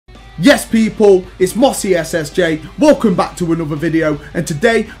Yes people, it's Mossiessj, welcome back to another video, and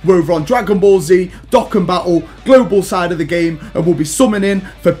today we're over on DragonBallZ Dokkan Battle, global side of the game, and we'll be summoning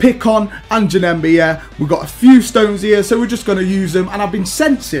for Pikkon and Janemba. Yeah, we've got a few stones here, so we're just going to use them, and I've been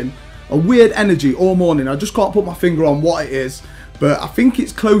sensing a weird energy all morning. I just can't put my finger on what it is, but I think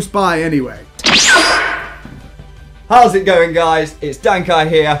it's close by anyway. How's it going, guys? It's DanKai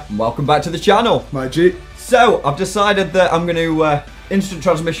here, and welcome back to the channel. My G. So, I've decided that I'm going to instant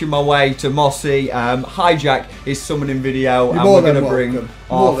transmission my way to Mossy, hijack his summoning video, and we're going to bring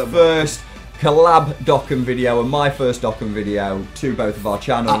our first collab Dokkan video and my first Dokkan video to both of our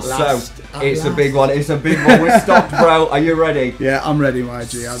channels. It's a big one. It's a big one. We're stocked, bro. Are you ready? Yeah, I'm ready, my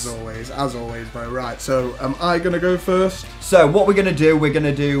G, as always, bro. Right, so am I going to go first? So what we're going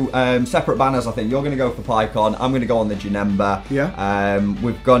to do, separate banners, I think. You're going to go for Pikkon. I'm going to go on the Janemba. Yeah.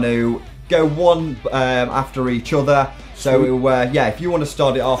 We're going to go one after each other. So yeah, if you want to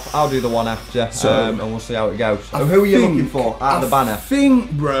start it off, I'll do the one after, and we'll see how it goes. So who are you looking for out of the banner? I think,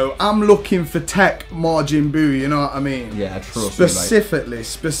 bro, I'm looking for Tech Majin Buu, you know what I mean? Yeah, trust me, mate.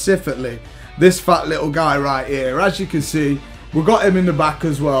 Specifically, this fat little guy right here. As you can see, we got him in the back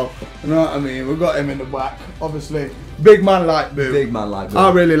as well. You know what I mean? We got him in the back, obviously. Big man like Buu. Big man like Buu.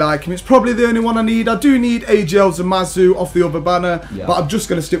 I really like him. It's probably the only one I need. I do need AGL Zamasu off the other banner, but I'm just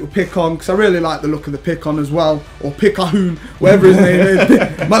going to stick with Pikkon because I really like the look of the Pikkon as well, or Pikkahun, whatever his name is.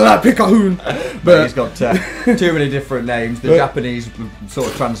 Man like Pikkahun. But he's got too many different names. The Japanese sort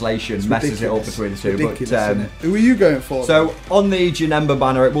of translation messes it up between the two. But who are you going for? So on the Janemba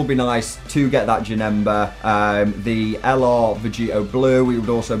banner, it will be nice to get that Janemba. The LR Vegito Blue, it would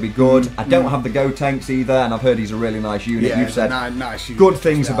also be good. I don't have the Go Tanks either, and I've heard he's a really nice unit. Yeah, you've said nice good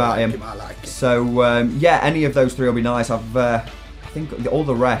things about him. I like him. So yeah, any of those three will be nice. I think all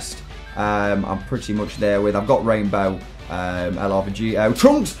the rest I'm pretty much there with. I've got Rainbow, LR Vegito.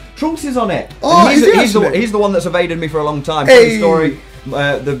 Trunks is on it. Oh, he's the one that's evaded me for a long time. Hey. Story.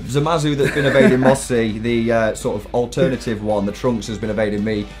 The Zamasu that's been evading Mossy, the sort of alternative one, the Trunks has been evading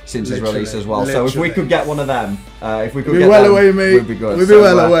me since his release as well. So if we could get one of them, if we could get them, away, mate. We'd be good. We'd be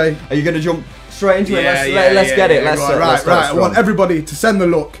well away. Are you going to jump straight into it? Let's get it. Right. I want everybody to send the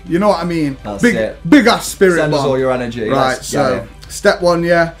look. You know what I mean? That's big ass spirit. Send us all your energy. Right. So step one,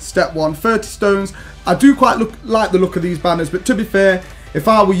 Step one, 30 stones. I do quite like the look of these banners, but to be fair, if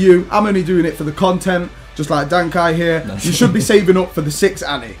I were you, I'm only doing it for the content. Just like DanKai here, you should be saving up for the 6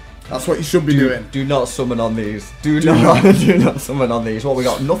 Annie. That's what you should be doing. Do not summon on these. Do not summon on these. What we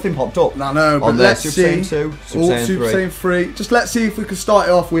got? Nothing popped up. No, but let's see. Super Saiyan 3. Just let's see if we can start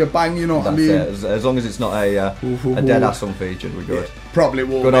it off with a bang. You know what I mean? As long as it's not a dead ass unfeatured, we're good. Yeah, probably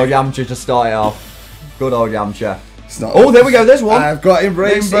will. Good old Yamcha to start it off. Good old Yamcha. Oh, there we go. There's one. I've got him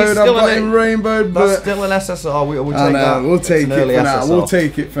rainbowed. That's still an SSR. We'll take that. We'll take it for now. We'll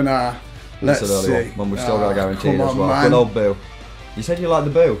take it for now. Let's see. When we've still got a guarantee as well. Man. Good old Boo. You said you like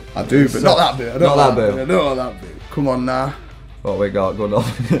the Boo. I do, but not that Boo. I don't like that Boo. Come on now. What we got? Good old.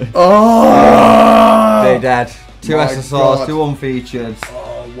 Oh! They're dead. 2 SSRs, 2 unfeatured.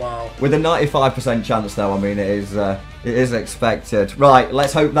 Oh wow. With a 95% chance though. I mean, it is expected. Right.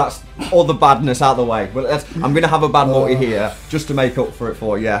 Let's hope that's all the badness out of the way. But I'm gonna have a bad multi here just to make up for it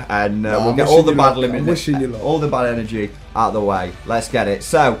for you, and we'll get all the bad all the bad energy out of the way. Let's get it.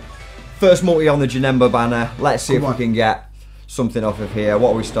 So. First multi on the Janemba banner. Let's see if we can get something off of here.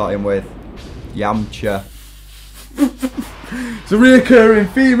 What are we starting with? Yamcha. It's a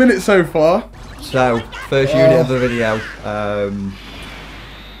reoccurring theme, isn't it, so far? So, first unit of the video.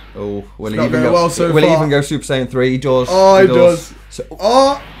 Will he even go Super Saiyan 3? He does. Oh, he does. So,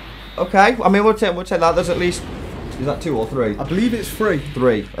 okay. I mean, we'll take that. There's at least. Is that 2 or 3? I believe it's 3.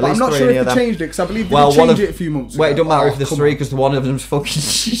 3. But I'm not sure if they changed it because I believe they changed it a few months ago. Wait, it don't matter if there's 3 because one of them's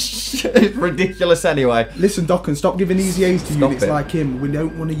fucking ridiculous anyway. Listen, Dokkan, stop giving easy A's to units like him. We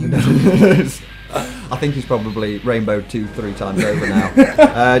don't want to use him. I think he's probably rainbowed 2-3 times over now.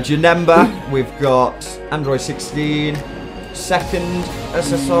 Janemba, we've got Android 16, second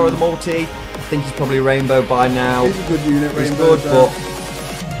SSR of the multi. I think he's probably rainbowed by now. He's a good unit, he's good, but.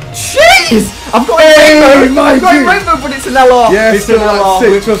 Jeez! I've got a rainbow, but it's an LR. Yeah, it's an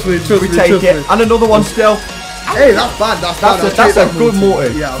LR. Trust me. We take it. And another one still. Hey, that's bad. That's a good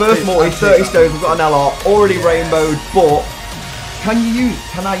multi. Yeah, first multi, 30 stones. We've got an LR already rainbowed, but can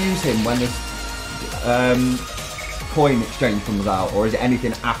I use him when this coin exchange comes out, or is it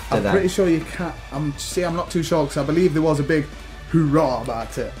anything after that? I'm pretty sure you can't. I'm not too sure because I believe there was a big hoorah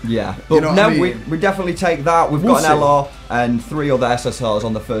about it. Yeah, but you know no, I mean? we definitely take that. We've got an LR and 3 other SSRs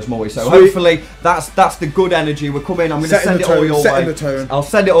on the first multi, so Sweet. Hopefully that's the good energy. We're coming. I'm going to send it all your way. Setting the tone. I'll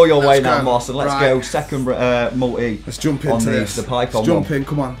send it all your way now, go. Moss, and let's go second multi. Let's jump into this. The Pikkon. Let's jump in.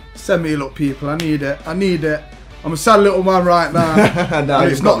 Come on, send me a look, people. I need it. I need it. I'm a sad little man right now. No,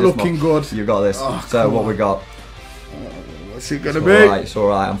 it's not looking good. You got this. Oh, so what we got? What's it gonna be? It's all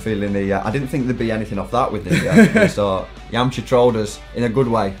right. I'm feeling the. I didn't think there'd be anything off that with the start. Yamcha trolled us in a good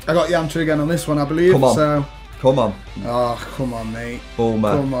way. I got Yamcha again on this one, I believe. Come on. So. Come on. Oh, come on, mate.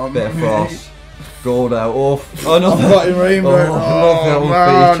 Boomer. Come on, bit mate. of frost. Gordo. Oh, no. I've got him rainbow. Oh,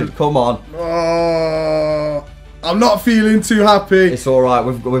 man. Come on. Oh, I'm not feeling too happy. It's all right.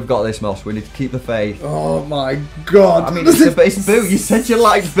 We've got this, Moss. We need to keep the faith. Oh my God. I mean, it's Boo. You said you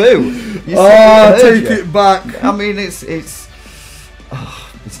liked Boo. Take it back. I mean, it's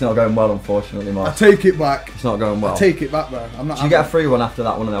not going well, unfortunately, Moss. I take it back. It's not going well. I take it back, bro. I'm not. Did you get a free one after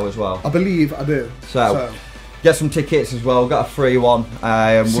that one though as well? I believe I do. So get some tickets as well. Got a free one.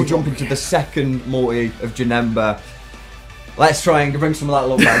 We'll jump into the second multi of Janemba. Let's try and bring some of that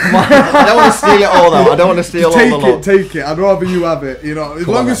look back. Come on. I don't want to steal it all though. I don't want to steal all the look. Take it. I'd rather you have it. You know, as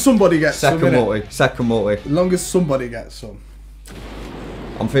long as somebody gets some. Second multi. As long as somebody gets some.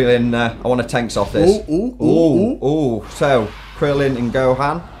 I'm feeling. I want to tanks off this. Ooh. So Krillin and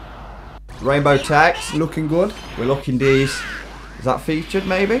Gohan. Rainbow text. Looking good. We're looking these. Is that featured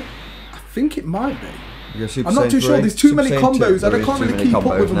maybe? I think it might be. I'm not too sure. There's too many combos. I can't really keep up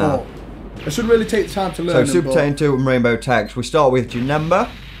with them all. I should really take the time to learn. So Super Saiyan 2 and Rainbow text. We start with Janemba,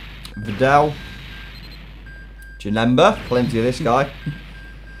 Videl, Janemba, plenty of this guy.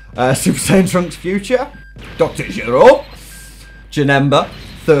 Super Saiyan Trunks Future, Dr. Gero, Janemba,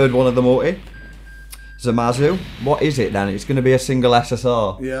 third one of the multi. Zamasu. What is it then? It's going to be a single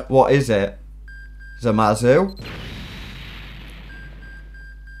SSR. Yeah. What is it? Zamasu.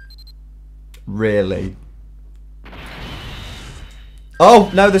 Really? Oh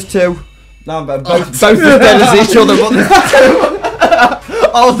no, there's two. No, both as dead as each other, but there's two.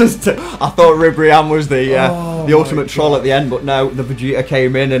 Oh, there's two. I thought Ribrian was the ultimate troll at the end, but no, the Vegeta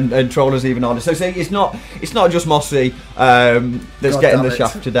came in and trolled us even harder. So see, it's not just Mossy that's getting the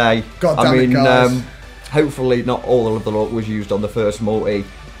shaft today. I mean, hopefully not all of the luck was used on the first multi.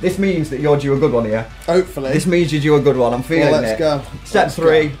 This means that you're due a good one here. Hopefully. This means you're due a good one. I'm feeling it. Let's go. Step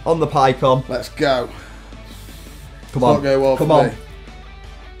 3 on the Pikkon. Let's go. Come on. Go well. Come on.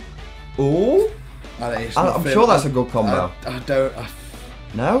 Ooh. I'm sure that's a good combo. I don't.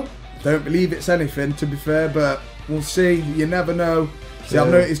 No? Don't believe it's anything, to be fair, but we'll see. You never know. See, I've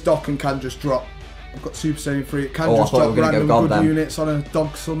noticed Dokkan can just drop. I've got Super Saiyan 3. It can just drop random good units on a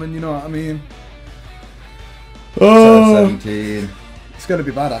dog summon, you know what I mean? Oh. 17. It's going to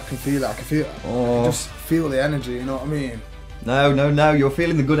be bad. I can feel it. I can just feel the energy, you know what I mean? No. You're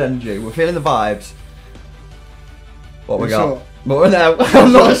feeling the good energy. We're feeling the vibes. What we got? Sure? But no,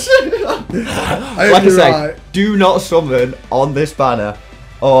 I'm not sure. Like I say, do not summon on this banner.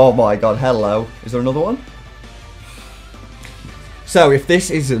 Oh my god, hello. Is there another one? So if this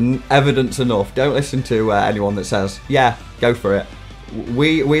isn't evidence enough, don't listen to anyone that says, yeah, go for it.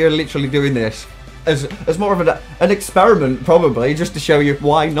 We are literally doing this as more of an experiment, probably, just to show you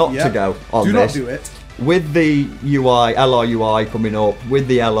why not to go on this. Do not do it. With the UI, LR UI coming up, with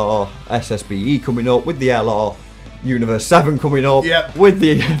the LR SSBE coming up, with the LR Universe 7 coming up, with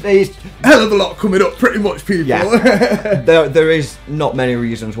the hell of a lot coming up, pretty much, people. Yeah. there is not many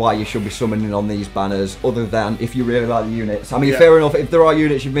reasons why you should be summoning on these banners, other than if you really like the units. I mean, fair enough, if there are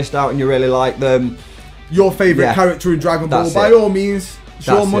units you've missed out and you really like them, your favourite character in Dragon Ball, by all means, it's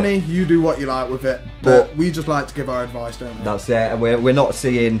your money, you do what you like with it. But we just like to give our advice, don't we? That's it, and we're not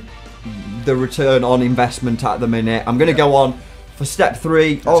seeing the return on investment at the minute. I'm going to go on for step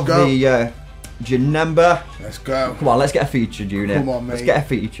 3 of the Janemba. Let's go. Come on, let's get a featured unit. Come on, mate. Let's get a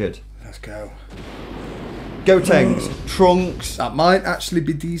featured. Let's go. Gotenks, Trunks. That might actually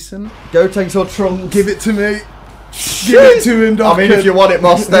be decent. Gotenks or Trunks? Give it to me. Give it to him, Dokkan. I mean, if you want it,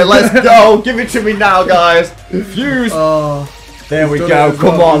 Moss, then let's go. Give it to me now, guys. Fuse. There we go.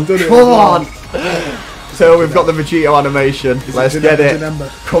 Come on. Come on. So we've got the Vegeta animation. Let's get it.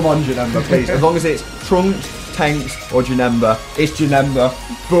 Come on, Janemba, please. As long as it's Trunks, Tanks or Janemba. It's Janemba.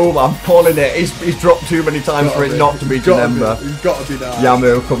 Boom, I'm calling it. He's dropped too many times for it not to be Janemba. He's got to be that.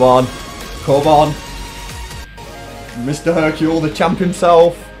 Yamu, come on. Come on. Mr. Hercule, the champ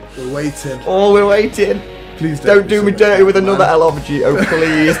himself. We're waiting. Oh, we're waiting. Please don't do me dirty with another LR Vegeta.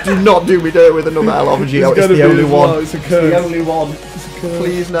 Please do not do me dirty with another LR Vegeta. It's the only one. It's the only one.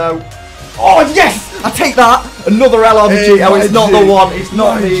 Please no. Oh, yes! I take that. Another LR Vegito. It's not the one. It's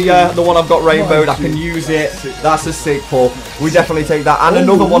not the one I've got rainbowed. I can use it. That's a sick pull. We definitely take that. And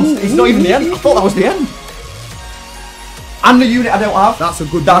another one. It's not even the end. I thought that was the end. And the unit I don't have. That's a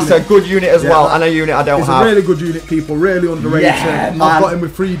good unit. That's a good unit as well. And a unit I don't have. It's a really good unit, people. Really underrated. Yeah, man. I've got him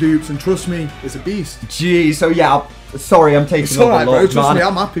with 3 dupes, and trust me, it's a beast. Gee, so yeah, sorry, I'm taking up a lot, trust me,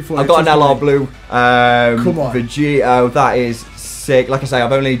 I'm happy for you. I've got an LR Blue. Come on. Vegito, that is sick. Like I say,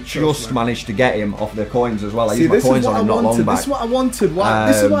 I've only just managed to get him off the coins as well. I used my coins on him not long back. This is what I wanted.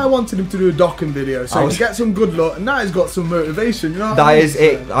 This is why I wanted him to do a Dokkan video. So he get some good luck, and now he's got some motivation. You know what I mean? That is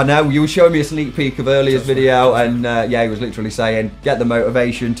it. I know, you were showing me a sneak peek of earlier's video, and yeah, he was literally saying, get the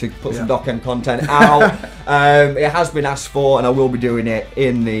motivation to put some Dokkan content out. It has been asked for, and I will be doing it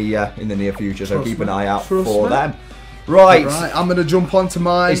in the near future, so keep an eye out for them. Right, I'm going to jump onto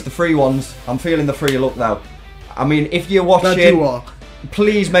mine. It's the free ones. I'm feeling the free look though. I mean, if you're watching,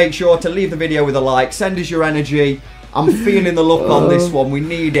 please make sure to leave the video with a like. Send us your energy. I'm feeling the look on this one. We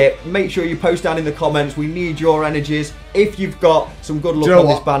need it. Make sure you post down in the comments. We need your energies. If you've got some good luck on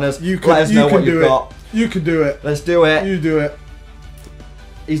these banners, let us know what you've got. You can do it. Let's do it. You do it.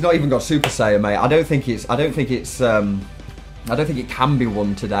 He's not even got Super Saiyan, mate. I don't think it can be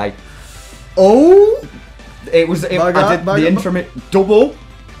won today. Oh, I did the intro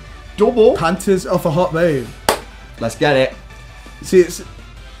double Panthers off a hot babe. Let's get it. See, it's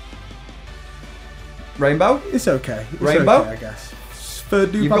rainbow. It's okay. It's rainbow, okay, I guess.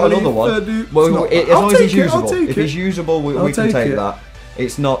 Third dupe. You've got another one. Well, as long as he's usable. If he's usable, we can take that.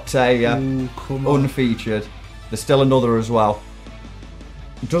 It's not a unfeatured. There's still another as well.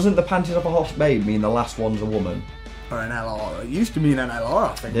 Doesn't the panties of a hot babe mean the last one's a woman? Or an LR. It used to mean an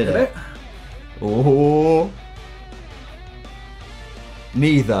LR, I think. Did it? Oh.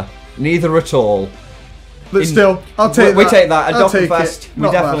 Neither at all. But still, I'll take that. We take that. A Dokkan Fest. We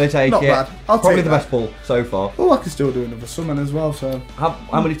definitely take it. Probably the best pull so far. Oh, I can still do another summon as well. So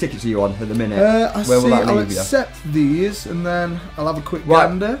how many tickets are you on at the minute? I'll accept these and then I'll have a quick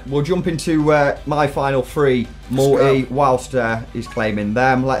gander. We'll jump into my final 3 multi whilst he's claiming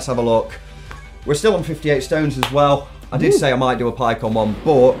them. Let's have a look. We're still on 58 stones as well. I did say I might do a Pikkon one,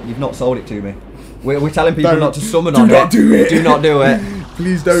 but you've not sold it to me. We're telling people not to summon on it. Do not do it. Do not do it.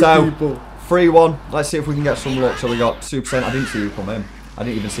 Please don't, people. Free one. Let's see if we can get some luck. So we got Super Saiyan. I didn't see who come in. I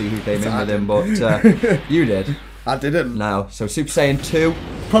didn't even see who came in with him, but you did. I didn't. No. So Super Saiyan 2.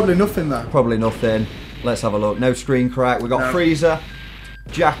 Probably nothing though. Probably nothing. Let's have a look. No screen crack. We got Frieza,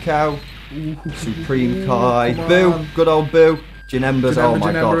 Jacko, Supreme Kai, Boo. Good old Boo. Janemba's. Oh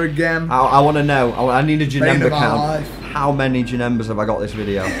my god. Again. I want to know. I need a Janemba count. How many Janembas have I got this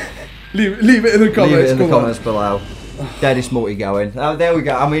video? Leave it in the comments. Leave it in the comments below. Deadest multi going. There we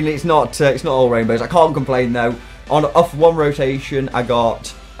go. I mean, it's not all rainbows. I can't complain though. Off one rotation, I got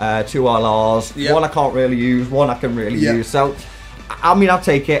 2 LRs. Yep. One I can't really use. One I can really use. So, I mean, I'll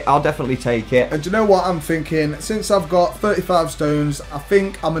take it. I'll definitely take it. And do you know what I'm thinking? Since I've got 35 stones, I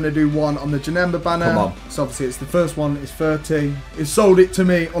think I'm gonna do one on the Janemba banner. Come on. So obviously, it's the first one. It's 30. It sold it to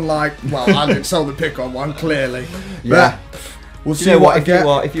me. Unlike, well, I didn't sell the Pikkon one clearly. Yeah. But we'll see what I get.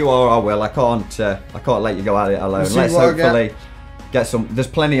 If you are, I will. I can't let you go at it alone. Let's hopefully get some. There's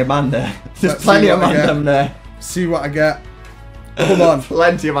plenty of man there. There's plenty of man there. See what I get. Come on.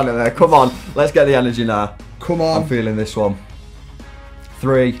 Plenty of man in there. Come on. Let's get the energy now. Come on. I'm feeling this one.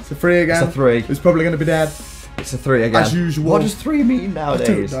 3. It's a 3 again. It's a 3. It's probably going to be dead. It's a 3 again. As usual. What does 3 mean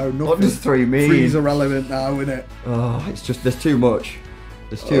nowadays? I don't know. What does 3 mean? 3's irrelevant now, isn't it? Oh, it's just there's too much.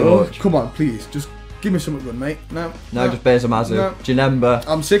 There's too much. Come on, please. Just give me something good, mate. No, just Bezamazu. No. Janemba.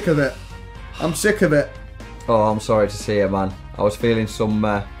 I'm sick of it. I'm sick of it. Oh, I'm sorry to see it, man. I was feeling some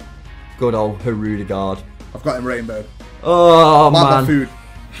good old Herudegard. I've got him rainbow. Oh, man. Food.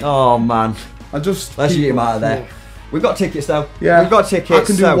 Oh, man. Let's eat him out of there. We've got tickets, though. Yeah. We've got tickets. I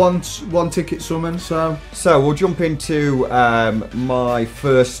can do one ticket summon, so. So, we'll jump into my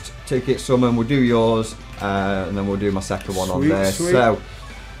first ticket summon. We'll do yours, and then we'll do my second one on there. Sweet. So,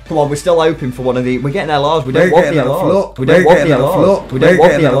 come on, we're still hoping for one of the. We're getting LRs. We don't want the LRs. We don't want the LRs. We don't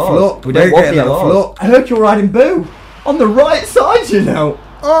want the LRs. We don't want the LRs. I heard you're riding Boo on the right side, you know.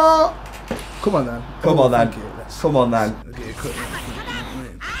 Come on then. Come on then. Come on then.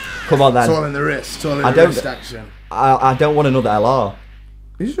 Come on then. It's all in the wrist. It's all in the wrist action. I don't want another LR. Are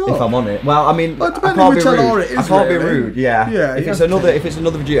you sure? If I'm on it. Well, I mean, I can't be rude. I can't be rude. Yeah. If it's another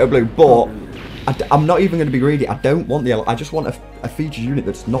Vegito Blue, but I'm not even going to be greedy. I don't want the LR. I just want a featured unit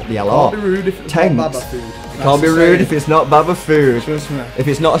that's not the LR. Can't be rude if it's not Baba food. Can't be rude if it's not Baba food. Trust me. If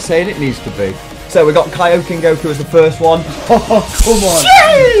it's not a Saiyan, it needs to be. So we got Kaioken Goku as the first one. Oh, come on.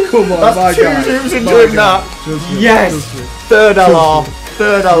 Come on, that's my two guy. zooms into him now. Yes. Third LR.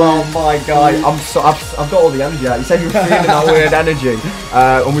 Third LR, my guy. I've got all the energy out. You said you were feeling that weird energy.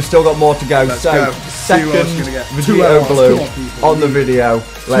 And we've still got more to go. Second Vegito Blue on the video.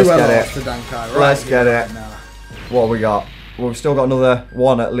 Let's get it. Let's get it. What we got? Well, we've still got another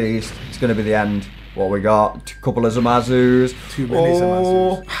one at least. It's going to be the end. What we got? A couple of Zamazus. Too many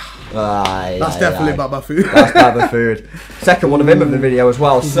Zamazus. That's definitely Baba food. That's Baba food. Second one of him of the video as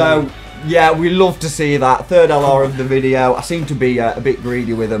well. So, yeah, we love to see that. Third LR of the video. I seem to be a bit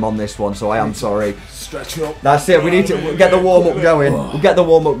greedy with him on this one, so I am sorry. Stretch up. That's it. We need to get the warm up going. We'll get the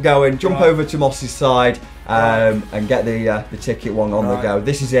warm up going. Jump over to Mossi's side and get the ticket one on the go.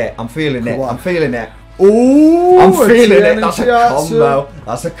 This is it. I'm feeling it. I'm feeling it. Oh, I'm feeling it. That's a combo.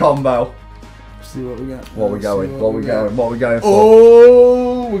 That's a combo. See what we get. What we going? What we going? What we going for?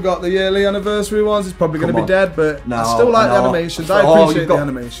 Oh, we got the yearly anniversary ones. It's probably going to be dead, but I still like the animations. I appreciate the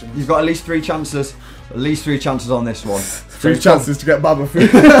animations. You've got at least 3 chances. At least 3 chances on this one. 3 chances to get Baba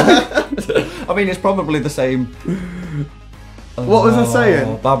food. I mean, it's probably the same. What was I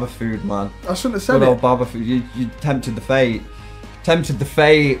saying? Baba food, man. I shouldn't have said Good it. old Baba food. You tempted the fate. Tempted the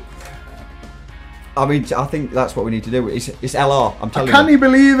fate. I mean, I think that's what we need to do. It's LR. I'm telling you. Can you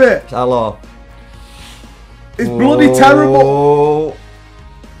believe it? It's LR. It's bloody terrible.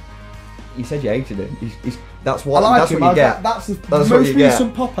 You said you hated it. That's what. I like that's him. what you get. That's the That's most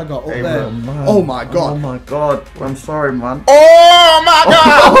recent pop I got up there. Man. Oh my god. Oh my god. I'm sorry, man. Oh my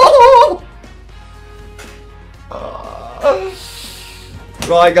god.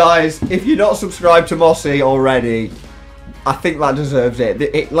 Right, guys. If you're not subscribed to Mossy already, I think that deserves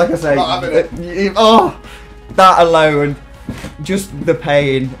it. Like I say, that alone. Just the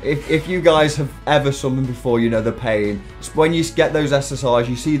pain. If you guys have ever summoned before, you know the pain. It's when you get those SSRs,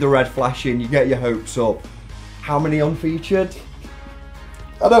 you see the red flashing, you get your hopes up. How many unfeatured?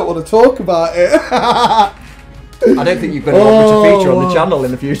 I don't want to talk about it. I don't think you're going to want me to feature on the channel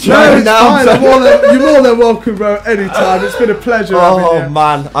in the future. No, it's fine. You're more than welcome, bro. Anytime. It's been a pleasure. Oh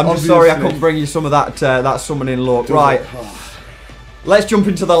man, I'm just sorry I couldn't bring you some of that summoning luck. Right, let's jump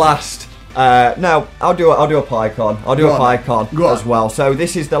into the last. No, I'll do a Pikkon. I'll do a Pikkon as well. So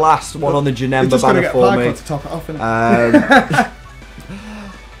this is the last one on the Janemba banner for me. To top it off,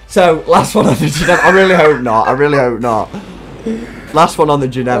 so last one on the Janemba. I really hope not. I really hope not. Last one on the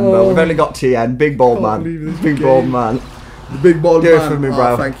Janemba. We've only got TN. Big bald man. Big bald man. The big bald man. Do it for me,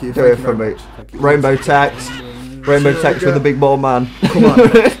 bro. Thank you. Do it for me. Rainbow text. Rainbow text with the big bald man. Come on.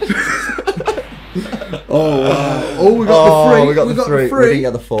 Oh wow! Oh, we got the 3. We got the 3. We didn't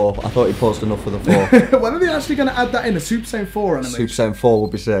get the 4. I thought you paused enough for the 4. When are they actually going to add that in? A Super Saiyan 4 animation? Super Saiyan 4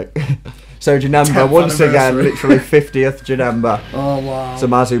 would be sick. So Janemba, once again, literally 50th Janemba. Oh wow!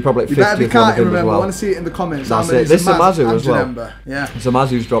 Zamazu probably 50th. You better be counting, remember. Well. I want to see it in the comments. That's it. This Zamazu as well. Janemba. Yeah.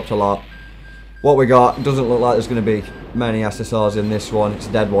 Zamazu's dropped a lot. What we got doesn't look like there's going to be many SSRs in this one. It's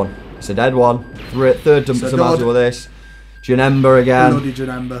a dead one. It's a dead one. Third Zamazu with this. Janemba again. Bloody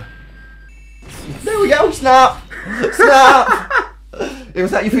Janemba. There we go, snap! Snap!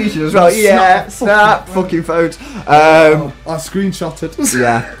 Was that your feature as well? Yeah, snap! Fucking phones. I screenshotted.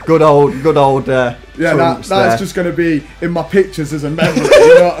 Yeah, good old. Yeah, that's just going to be in my pictures as a memory,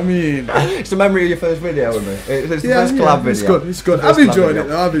 you know what I mean? It's the memory of your first video with me. It's the first collab video. It's good. I've enjoyed it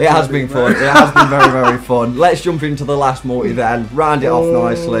though. It has been fun. It has been very, very fun. Let's jump into the last multi then. Round it off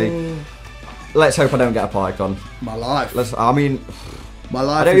nicely. Let's hope I don't get a Pikkon. My life. My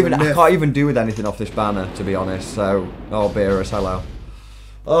life. I can't even do with anything off this banner, to be honest. So, Beerus, hello.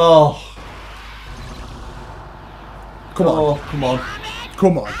 Oh. Come on.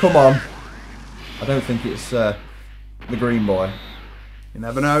 I don't think it's the green boy. You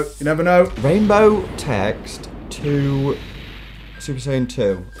never know. Rainbow text to Super Saiyan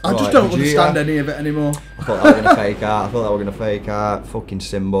 2. I just don't understand any of it anymore. I thought they were going to fake out. Fucking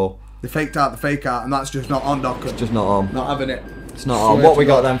symbol. They faked out the fake out, and that's just not on, Dokkan. It's just not on. Not having it. It's not on. What we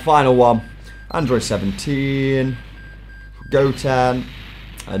got then? Final one. Android 17. Goten.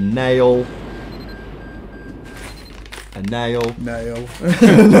 A nail. Nail. Nail.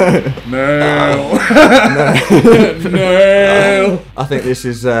 I think this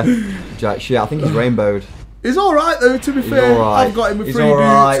is jack shit. I think he's rainbowed. He's alright though, to be fair. Right. I've got him with 3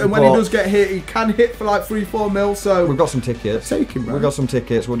 dudes, and when he does get hit, he can hit for like 3-4 mil, so... We've got some tickets. Take him, man. We've got some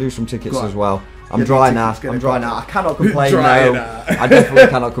tickets. We'll do some tickets as well. I'm dry now. I cannot complain now. I definitely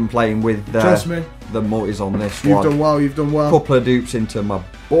cannot complain with Trust me. The multis on this one. You've done well. Couple of dupes into my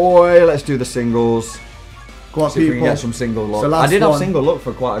boy. Let's do the singles. Go on, see if we can get some single luck. I did have single luck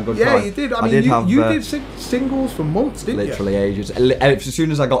for quite a good time. Yeah, you did. I mean, you did singles for months, didn't you? Literally ages. As soon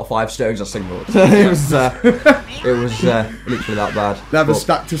as I got 5 stones, I singled. It was literally that bad. Never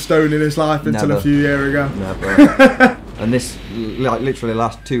stacked a stone in his life until a few years ago. Never. And this, like, literally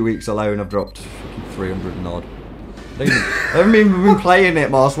last 2 weeks alone, I've dropped 300 and odd. I haven't even been playing it,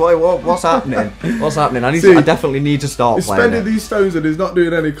 Moss. What's happening? What's happening? I definitely need to start playing it. He's spending these stones and he's not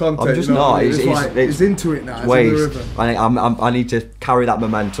doing any content. I'm just not. He's into it now. He's in the rhythm. I need to carry that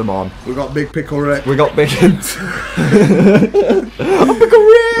momentum on. We got Big Pickle Rick. We got Big. Pickle Rick.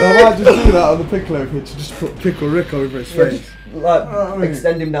 I might just do that on the Piccolo picture. Just put Pickle Rick over his face. Like,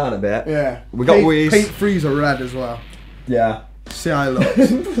 extend him down a bit. Yeah. We got Whis. Paint Freezer red as well. Yeah. See how it looks.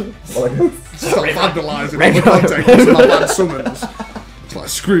 Stop vandalising all the content until I've had summons. It's like,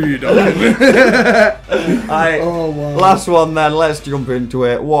 screw you, dog. Oh, wow. Last one then, let's jump into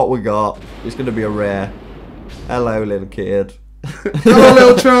it. What we got? It's going to be a rare. Hello, little kid. Hello,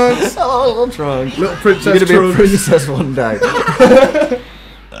 little Trunks. Hello, little Trunks. Little Princess You're going to be a princess one day.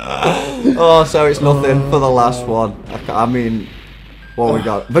 Oh, so it's nothing for the last one. I mean, what we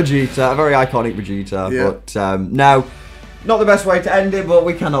got? Vegeta, a very iconic Vegeta. Yeah. But no. Not the best way to end it, but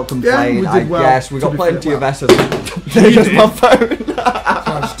we cannot complain. Yeah, we did well. I guess we got plenty of S's. Just my phone.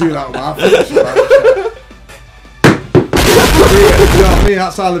 I'll just do that with my phone. You know what I mean?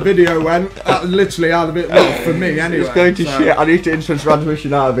 That's how the video went. That's literally how the video, well, for me anyway. It's going to shit. I need to instant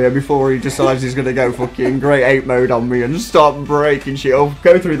transmission out of here before he decides he's going to go fucking Great Ape mode on me and start breaking shit. I'll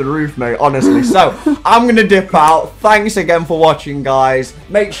go through the roof, mate, honestly. So, I'm going to dip out. Thanks again for watching, guys.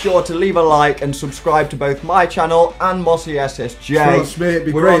 Make sure to leave a like and subscribe to both my channel and Mossiessj. Trust me, it'd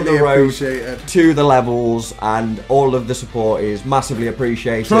be greatly appreciated. To the levels, and all of the support is massively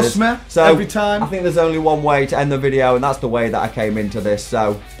appreciated. Trust me, so every time. I think there's only one way to end the video, and that's the way that I came into this.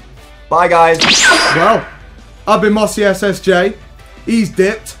 So, bye guys. Well, I've been Mossiessj. He's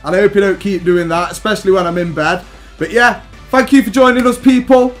dipped, and I hope you don't keep doing that, especially when I'm in bed. But yeah, thank you for joining us,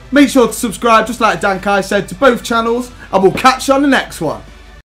 people. Make sure to subscribe, just like DanKai said, to both channels, and we'll catch you on the next one.